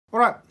All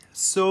right,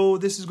 so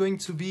this is going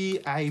to be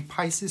a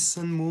Pisces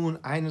Sun, Moon,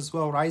 and as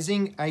well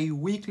Rising, a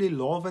weekly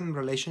love and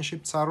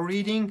relationship tarot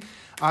reading,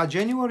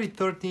 January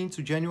 13th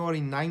to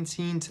January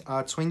 19th,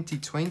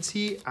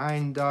 2020.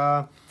 And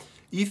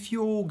if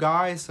you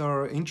guys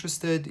are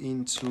interested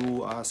into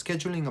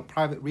scheduling a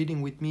private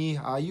reading with me,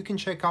 you can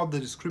check out the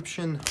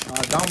description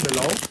down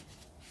below.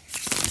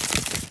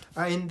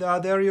 And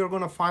there you're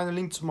going to find a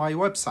link to my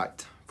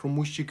website from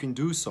which you can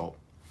do so.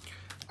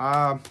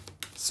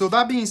 So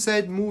that being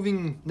said,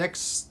 moving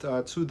next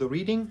to the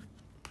reading,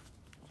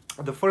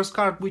 the first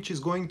card which is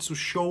going to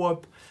show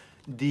up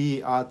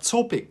the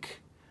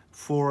topic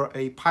for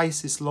a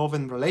Pisces love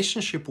and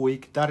relationship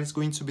week, that is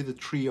going to be the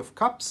Three of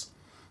Cups,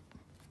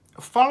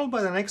 followed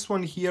by the next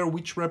one here,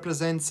 which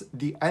represents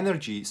the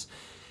energies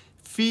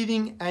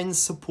feeding and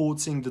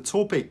supporting the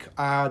topic.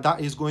 That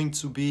is going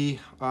to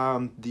be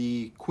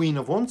the Queen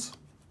of Wands.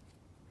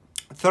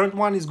 Third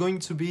one is going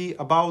to be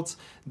about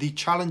the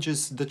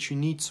challenges that you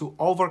need to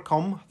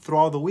overcome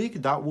throughout the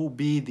week. That will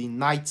be the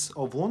Knight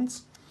of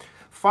Wands.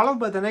 Followed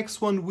by the next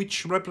one,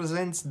 which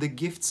represents the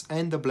gifts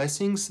and the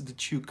blessings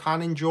that you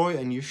can enjoy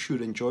and you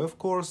should enjoy, of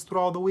course,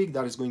 throughout the week.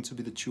 That is going to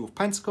be the Two of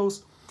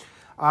Pentacles.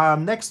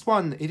 Next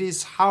one, it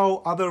is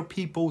how other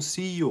people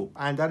see you,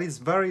 and that is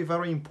very,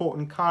 very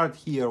important card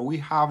here. We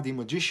have the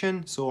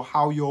Magician, so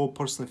how your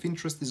person of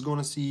interest is going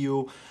to see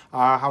you,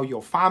 how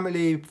your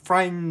family,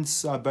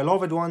 friends,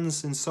 beloved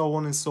ones, and so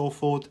on and so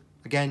forth.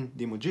 Again,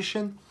 the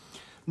Magician.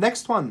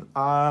 Next one,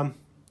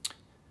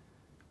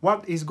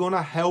 what is going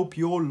to help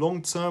your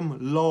long-term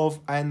love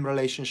and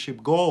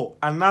relationship goal?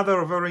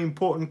 Another very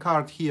important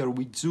card here.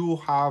 We do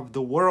have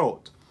the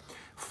World.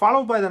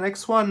 Followed by the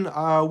next one,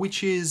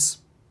 which is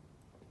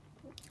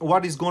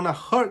what is going to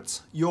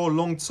hurt your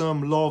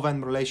long-term love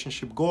and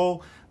relationship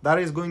goal. That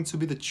is going to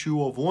be the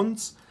Two of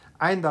Wands.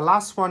 And the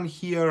last one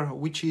here,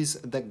 which is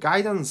the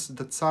guidance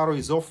that Tarot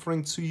is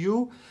offering to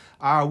you,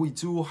 we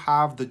do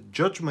have the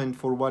Judgment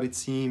for what it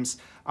seems.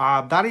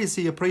 That is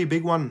a pretty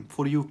big one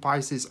for you,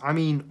 Pisces. I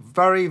mean,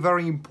 very,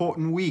 very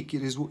important week.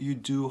 It is what you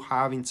do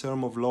have in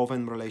terms of love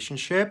and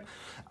relationship.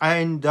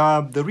 And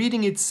the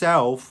reading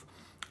itself,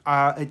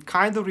 it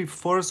kind of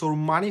refers or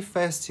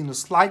manifests in a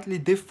slightly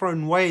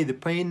different way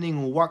depending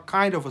on what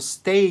kind of a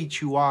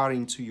stage you are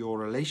into your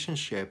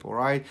relationship, all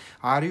right?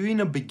 Are you in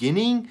a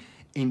beginning,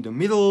 in the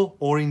middle,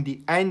 or in the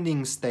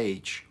ending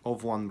stage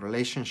of one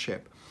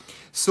relationship?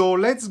 So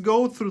let's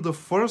go through the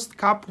first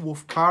couple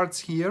of cards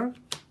here.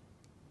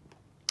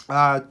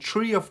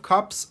 Three of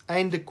Cups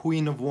and the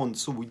Queen of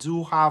Wands. So we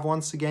do have,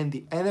 once again,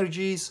 the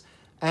energies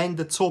and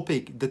the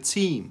topic, the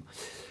theme.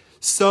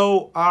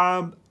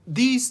 So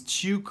these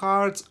two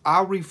cards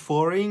are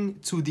referring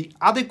to the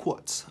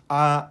adequate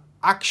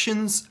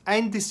actions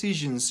and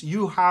decisions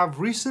you have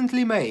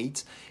recently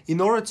made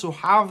in order to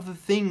have the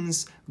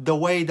things the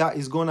way that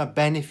is going to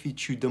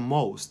benefit you the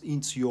most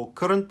into your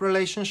current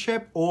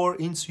relationship or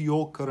into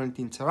your current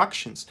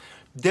interactions.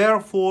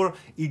 Therefore,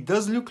 it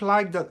does look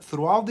like that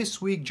throughout this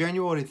week,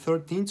 January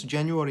 13th to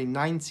January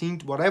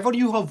 19th, whatever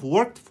you have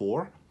worked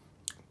for,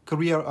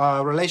 career,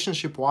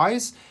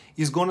 relationship-wise,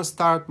 is going to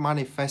start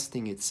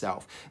manifesting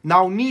itself.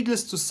 Now,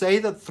 needless to say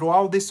that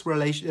throughout this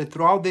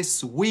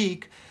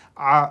week,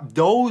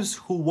 those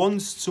who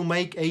want to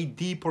make a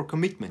deeper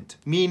commitment,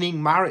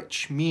 meaning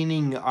marriage,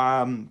 meaning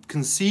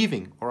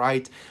conceiving, all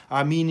right,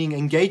 meaning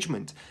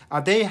engagement,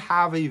 they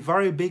have a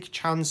very big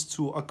chance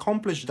to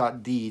accomplish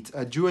that deed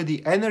due to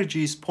the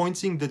energies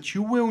pointing that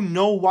you will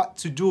know what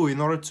to do in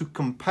order to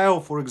compel,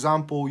 for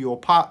example, your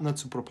partner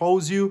to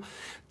propose you,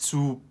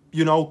 to,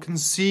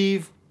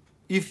 conceive,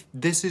 if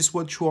this is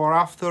what you are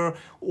after,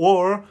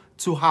 or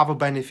to have a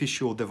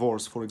beneficial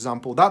divorce, for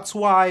example. That's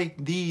why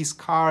these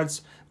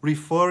cards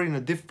refer in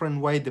a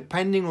different way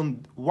depending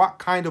on what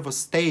kind of a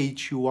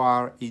stage you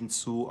are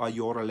into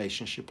your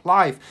relationship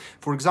life.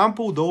 For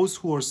example, those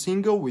who are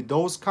single with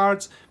those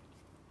cards,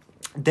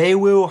 they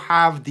will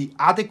have the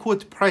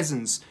adequate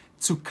presence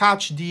to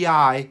catch the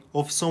eye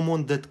of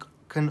someone that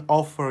can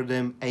offer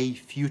them a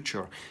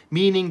future,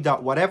 meaning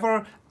that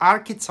whatever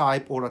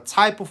archetype or a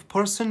type of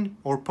person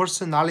or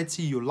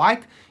personality you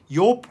like,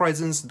 your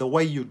presence, the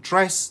way you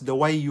dress, the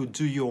way you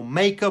do your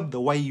makeup, the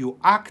way you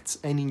act,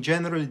 and in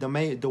general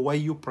the way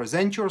you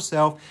present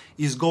yourself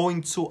is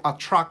going to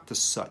attract as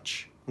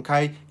such.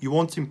 Okay, you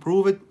want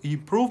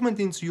improvement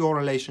into your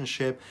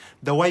relationship,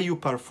 the way you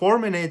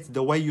perform in it,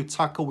 the way you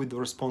tackle with the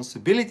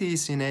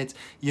responsibilities in it,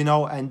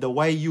 and the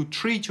way you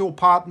treat your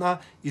partner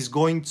is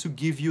going to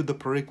give you the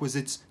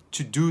prerequisites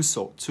to do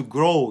so, to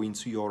grow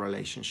into your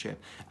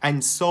relationship,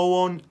 and so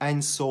on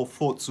and so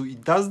forth. So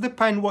it does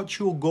depend what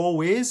your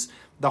goal is.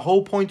 The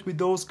whole point with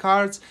those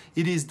cards,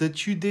 it is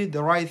that you did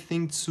the right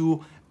thing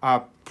to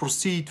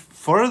proceed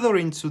further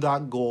into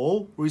that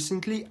goal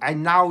recently,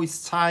 and now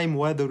it's time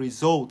where the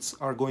results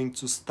are going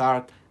to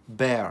start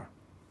bear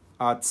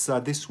It's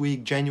this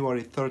week,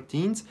 January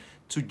 13th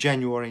to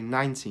January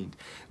 19th.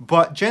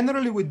 But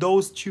generally with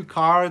those two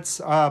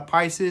cards,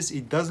 Pisces,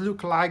 it does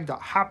look like the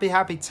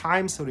happy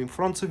times are in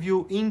front of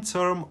you in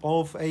terms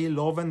of a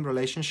love and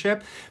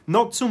relationship.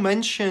 Not to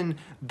mention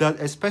that,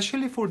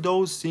 especially for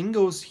those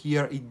singles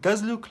here, it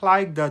does look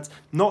like that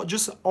not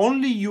just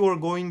only you are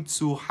going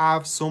to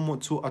have someone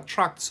to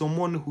attract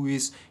someone who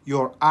is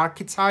your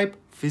archetype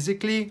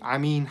physically, I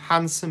mean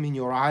handsome in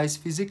your eyes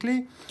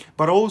physically,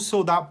 but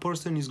also that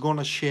person is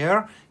gonna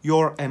share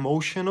your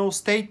emotional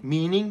state,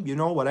 meaning, you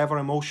know, whatever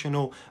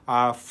emotional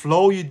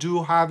flow you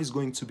do have is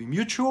going to be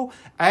mutual,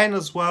 and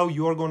as well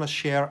you're gonna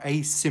share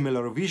a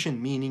similar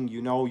vision, meaning,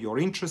 you know, your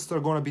interests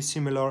are gonna be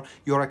similar,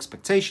 your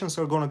expectations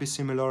are gonna be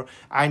similar,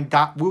 and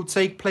that will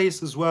take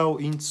place as well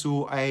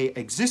into a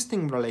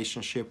existing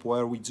relationship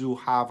where we do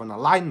have an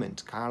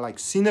alignment, kind of like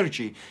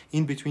synergy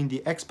in between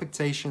the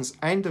expectations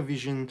and the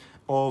vision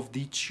of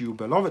the two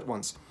beloved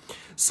ones.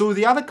 So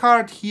the other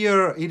card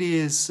here, it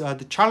is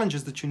the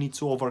challenges that you need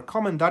to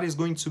overcome, and that is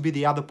going to be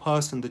the other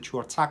person that you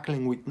are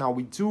tackling with. Now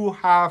we do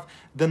have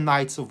the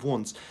Knights of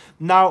Wands.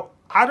 Now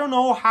I don't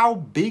know how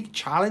big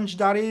challenge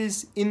that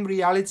is in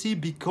reality,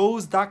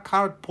 because that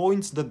card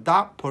points that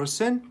that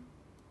person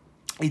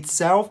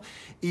itself,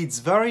 it's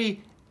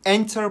very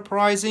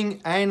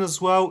enterprising, and as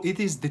well it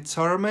is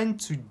determined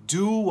to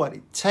do what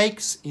it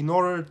takes in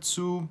order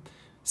to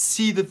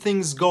see the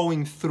things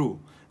going through.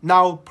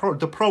 Now,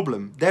 the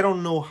problem, they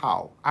don't know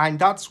how. And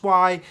that's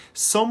why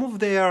some of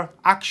their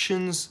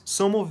actions,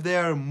 some of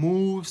their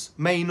moves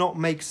may not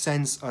make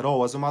sense at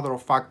all. As a matter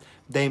of fact,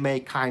 they may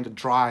kind of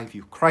drive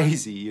you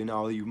crazy. You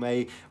know, you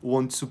may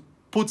want to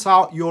put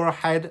out your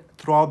head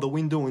throughout the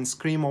window and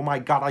scream, oh my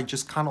God, I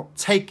just cannot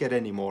take it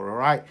anymore, all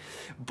right?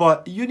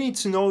 But you need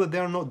to know that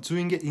they're not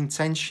doing it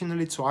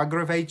intentionally to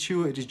aggravate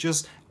you. It is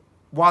just,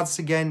 once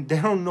again,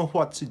 they don't know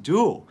what to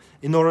do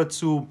in order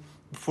to,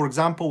 for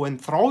example, and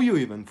throw you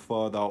even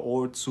further,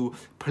 or to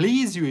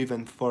please you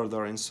even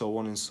further, and so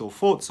on and so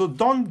forth. So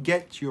don't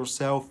get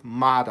yourself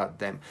mad at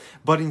them,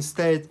 but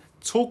instead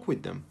talk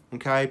with them,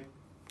 okay?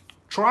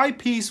 Try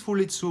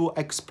peacefully to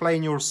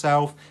explain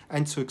yourself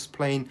and to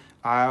explain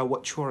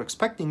what you're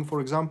expecting, for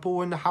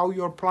example, and how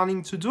you're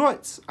planning to do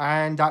it.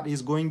 And that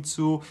is going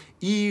to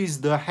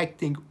ease the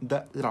hectic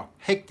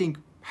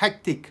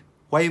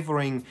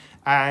wavering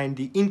and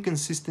the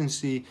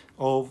inconsistency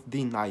of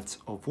the Knight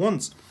of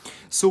Wands.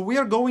 So we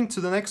are going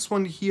to the next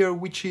one here,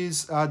 which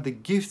is the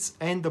gifts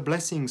and the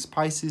blessings,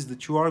 Pisces,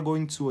 that you are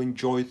going to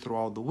enjoy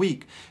throughout the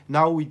week.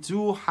 Now we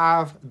do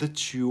have the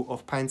Two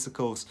of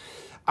Pentacles.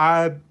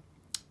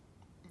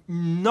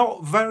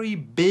 Not very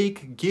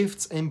big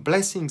gifts and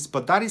blessings,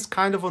 but that is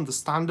kind of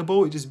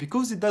understandable. It is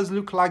because it does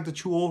look like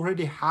that you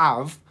already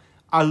have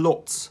a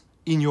lot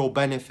in your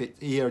benefit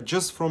here,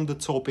 just from the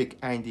topic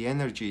and the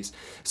energies.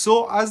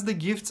 So as the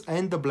gifts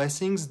and the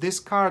blessings, this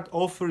card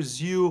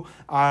offers you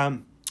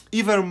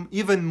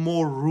even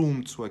more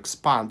room to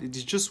expand. It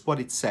is just what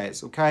it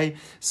says, okay?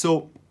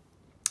 So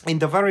in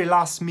the very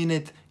last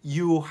minute,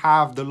 you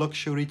have the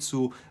luxury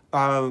to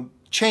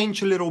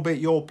change a little bit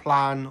your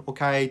plan,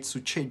 okay, to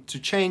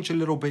change a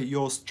little bit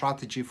your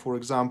strategy. For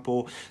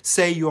example,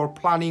 say you're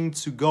planning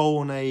to go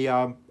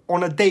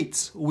on a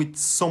date with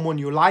someone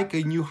you like,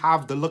 and you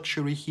have the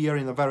luxury here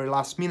in the very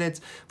last minute,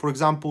 for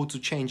example, to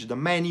change the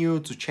menu,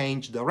 to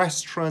change the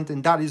restaurant,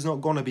 and that is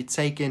not going to be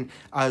taken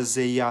as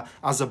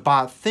a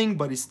bad thing,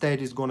 but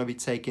instead is going to be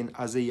taken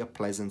as a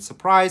pleasant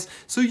surprise.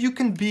 So you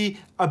can be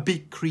a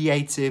bit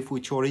creative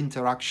with your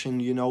interaction,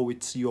 you know,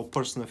 with your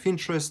person of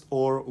interest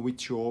or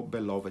with your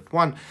beloved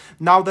one.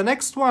 Now the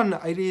next one,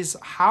 it is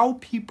how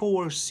people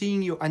are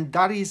seeing you, and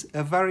that is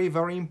a very,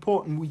 very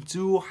important. We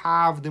do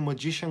have the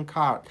Magician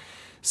card.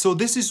 So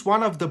this is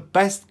one of the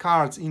best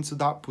cards into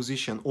that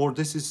position, or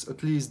this is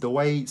at least the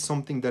way,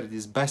 something that it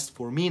is best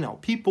for me now.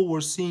 People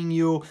were seeing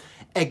you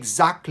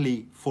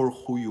exactly for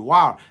who you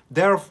are.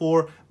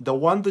 Therefore, the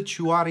one that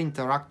you are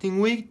interacting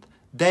with,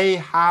 they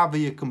have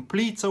a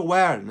complete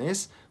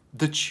awareness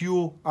that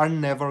you are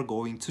never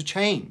going to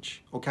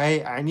change, okay?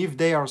 And if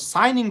they are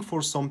signing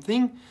for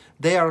something,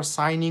 they are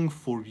signing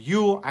for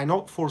you and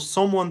not for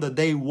someone that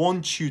they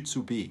want you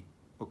to be.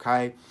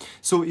 Okay,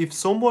 so if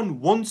someone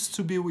wants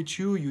to be with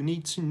you, you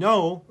need to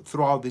know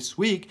throughout this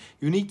week,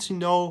 you need to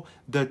know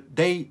that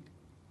they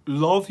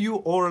love you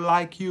or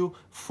like you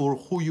for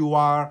who you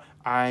are,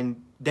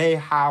 and they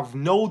have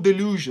no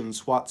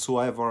delusions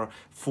whatsoever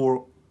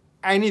for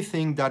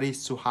anything that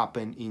is to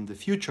happen in the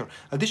future.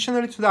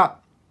 Additionally to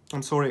that,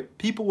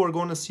 people are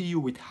going to see you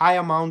with high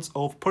amounts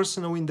of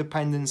personal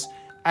independence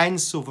and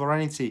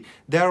sovereignty.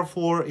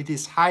 Therefore, it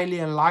is highly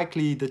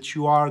unlikely that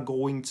you are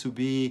going to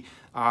be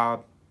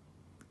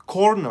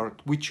cornered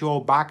with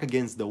your back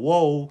against the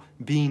wall,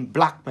 being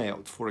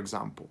blackmailed, for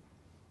example.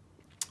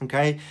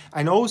 Okay,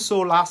 and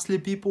also lastly,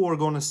 people are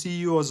going to see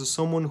you as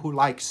someone who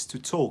likes to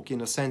talk, in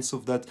a sense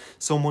of that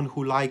someone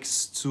who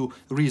likes to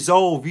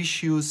resolve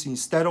issues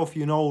instead of,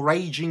 you know,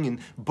 raging and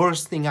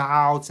bursting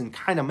out and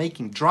kind of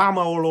making drama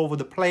all over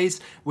the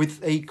place, with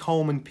a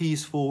calm and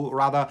peaceful,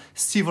 rather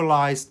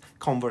civilized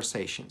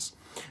conversations.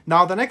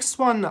 Now, the next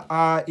one,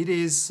 it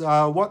is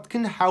what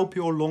can help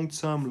your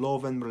long-term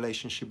love and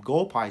relationship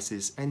goal,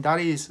 Pisces, and that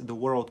is the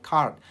World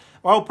card.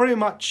 Well, pretty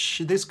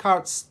much this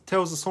card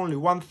tells us only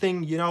one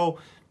thing, you know,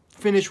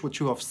 finish what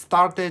you have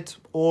started,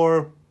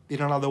 or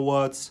in other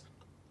words,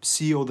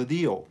 seal the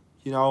deal.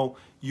 You know,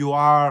 you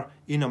are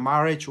in a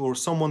marriage or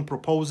someone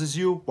proposes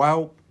you,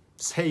 well,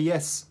 say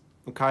yes,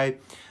 okay?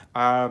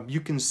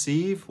 You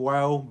conceive,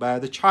 well, bear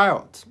the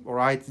child, all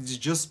right? It's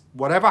just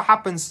whatever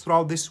happens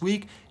throughout this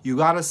week, you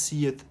gotta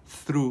see it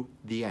through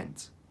the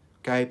end,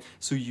 okay?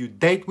 So you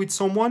date with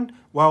someone,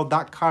 well,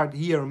 that card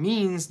here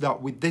means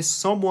that with this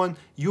someone,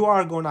 you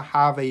are gonna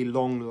have a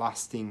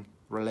long-lasting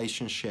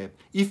relationship.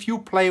 If you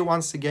play,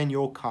 once again,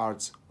 your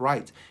cards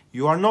right,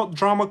 you are not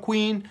drama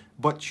queen,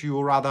 but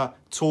you rather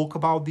talk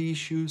about the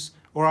issues,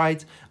 all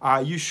right?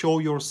 You show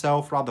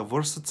yourself rather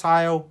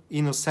versatile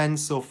in a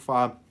sense of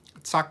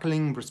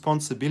tackling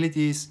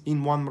responsibilities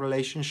in one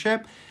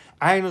relationship,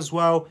 and as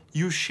well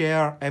you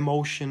share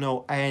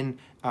emotional and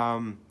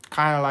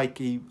kind of like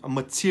a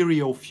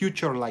material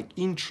future, like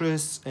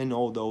interests and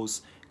all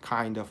those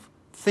kind of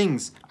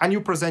things, and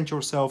you present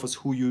yourself as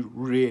who you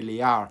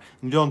really are,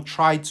 and you don't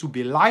try to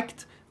be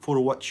liked for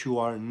what you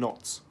are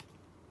not.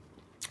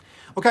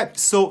 Okay,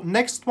 so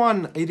next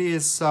one, it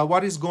is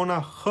what is gonna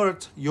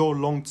hurt your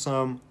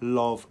long-term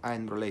love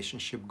and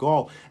relationship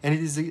goal, and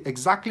it is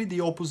exactly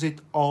the opposite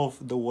of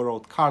the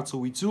World card. So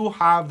we do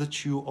have the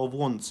Two of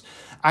Wands,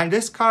 and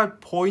this card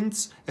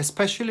points,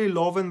 especially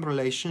love and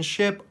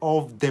relationship,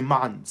 of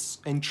demands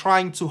and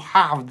trying to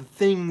have the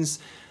things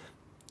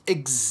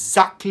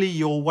exactly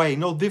your way.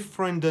 No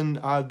different than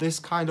this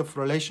kind of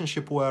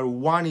relationship where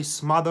one is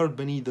smothered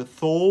beneath the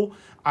thaw,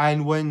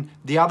 and when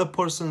the other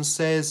person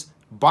says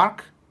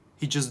bark,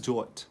 he just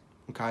do it,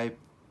 okay?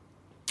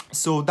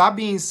 So that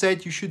being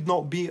said, you should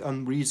not be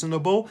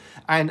unreasonable,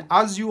 and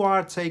as you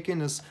are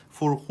taken as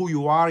for who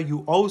you are,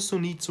 you also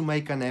need to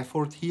make an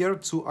effort here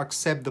to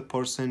accept the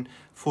person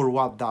for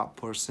what that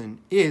person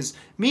is.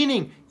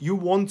 Meaning, you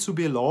want to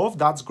be loved,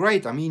 that's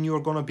great. I mean, you're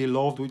gonna be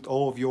loved with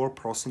all of your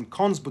pros and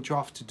cons, but you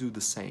have to do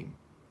the same,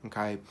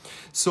 okay?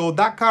 So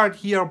that card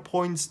here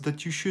points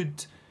that you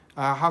should,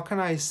 how can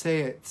I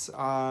say it?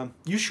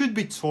 You should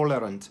be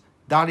tolerant.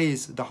 That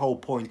is the whole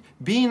point.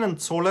 Being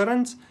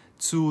intolerant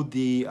to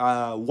the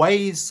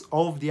ways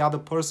of the other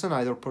person,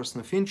 either person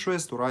of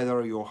interest or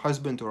either your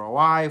husband or a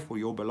wife or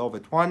your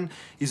beloved one,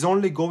 is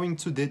only going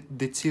to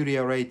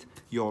deteriorate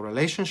your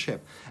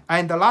relationship.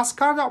 And the last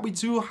card that we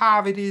do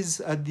have, it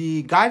is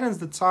the guidance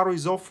that Tarot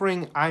is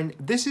offering, and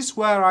this is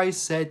where I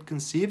said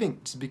conceiving.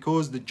 It's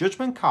because the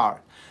Judgment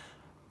card,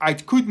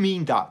 it could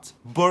mean that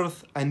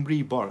birth and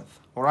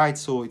rebirth, all right?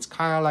 So it's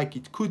kind of like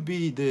it could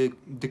be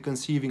the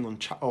conceiving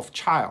of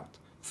child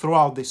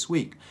throughout this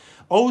week.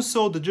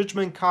 Also, the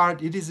Judgment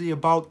card, it is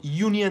about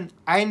union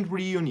and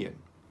reunion.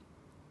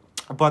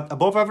 But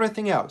above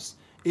everything else,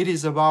 it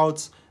is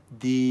about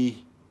the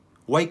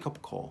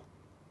wake-up call.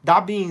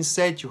 That being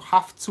said, you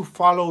have to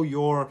follow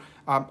your,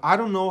 I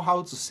don't know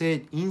how to say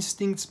it,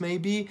 instincts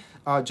maybe.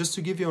 Just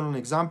to give you an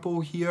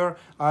example here,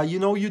 you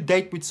know, you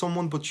date with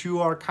someone, but you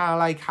are kind of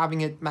like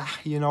having it,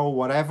 you know,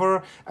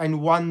 whatever.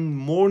 And one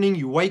morning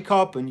you wake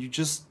up and you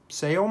just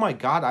say, oh my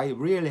God, I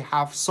really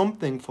have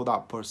something for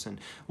that person.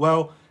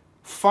 Well,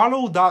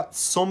 follow that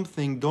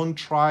something. Don't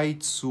try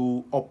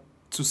to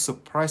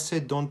suppress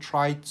it. Don't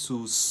try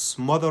to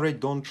smother it.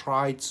 Don't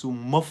try to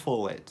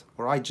muffle it.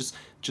 All right,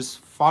 just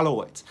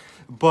follow it.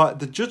 But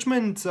the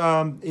Judgment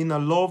in a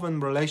love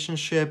and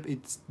relationship,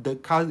 it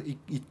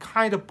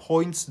kind of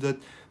points that,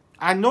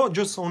 and not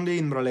just only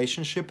in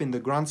relationship, in the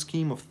grand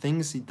scheme of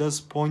things, it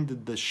does point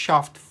that the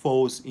shaft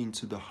falls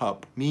into the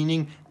hub,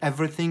 meaning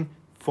everything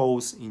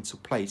falls into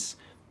place.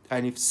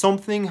 And if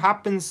something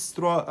happens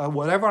throughout,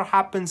 whatever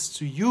happens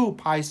to you,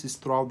 Pisces,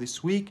 throughout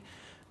this week,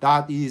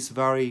 that is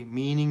very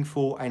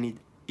meaningful, and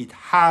it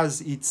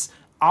has its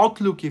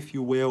outlook, if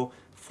you will,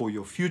 for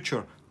your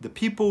future. The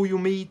people you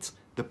meet,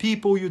 the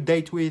people you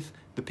date with,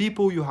 the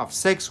people you have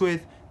sex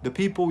with, the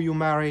people you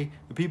marry,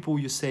 the people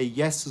you say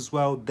yes as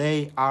well,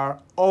 they are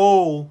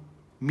all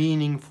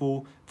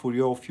meaningful for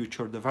your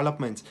future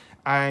development.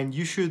 And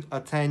you should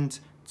attend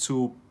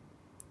to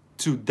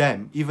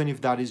them, even if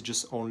that is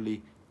just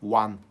only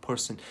one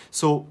person.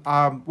 So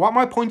what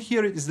my point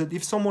here is that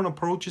if someone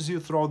approaches you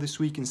throughout this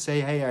week and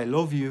say, hey, I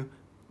love you,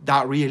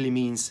 that really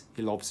means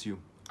he loves you.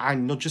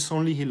 And not just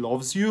only he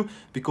loves you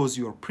because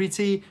you're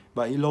pretty,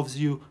 but he loves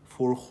you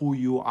for who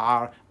you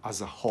are as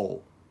a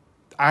whole.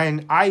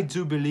 And I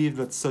do believe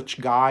that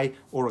such guy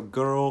or a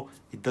girl,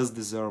 it does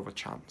deserve a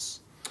chance.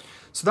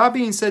 So that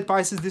being said,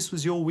 Pisces, this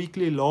was your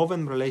weekly love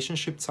and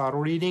relationship tarot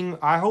reading.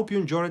 I hope you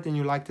enjoyed it and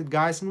you liked it,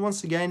 guys. And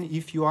once again,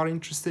 if you are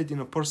interested in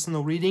a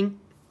personal reading,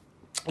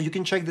 you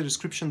can check the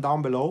description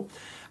down below.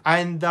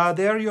 And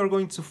there you're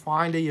going to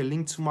find a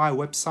link to my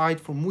website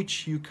from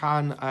which you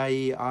can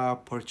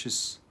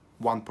purchase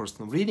one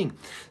personal reading.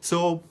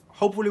 So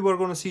hopefully we're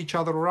going to see each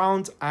other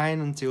around.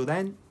 And until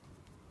then,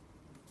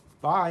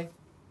 bye.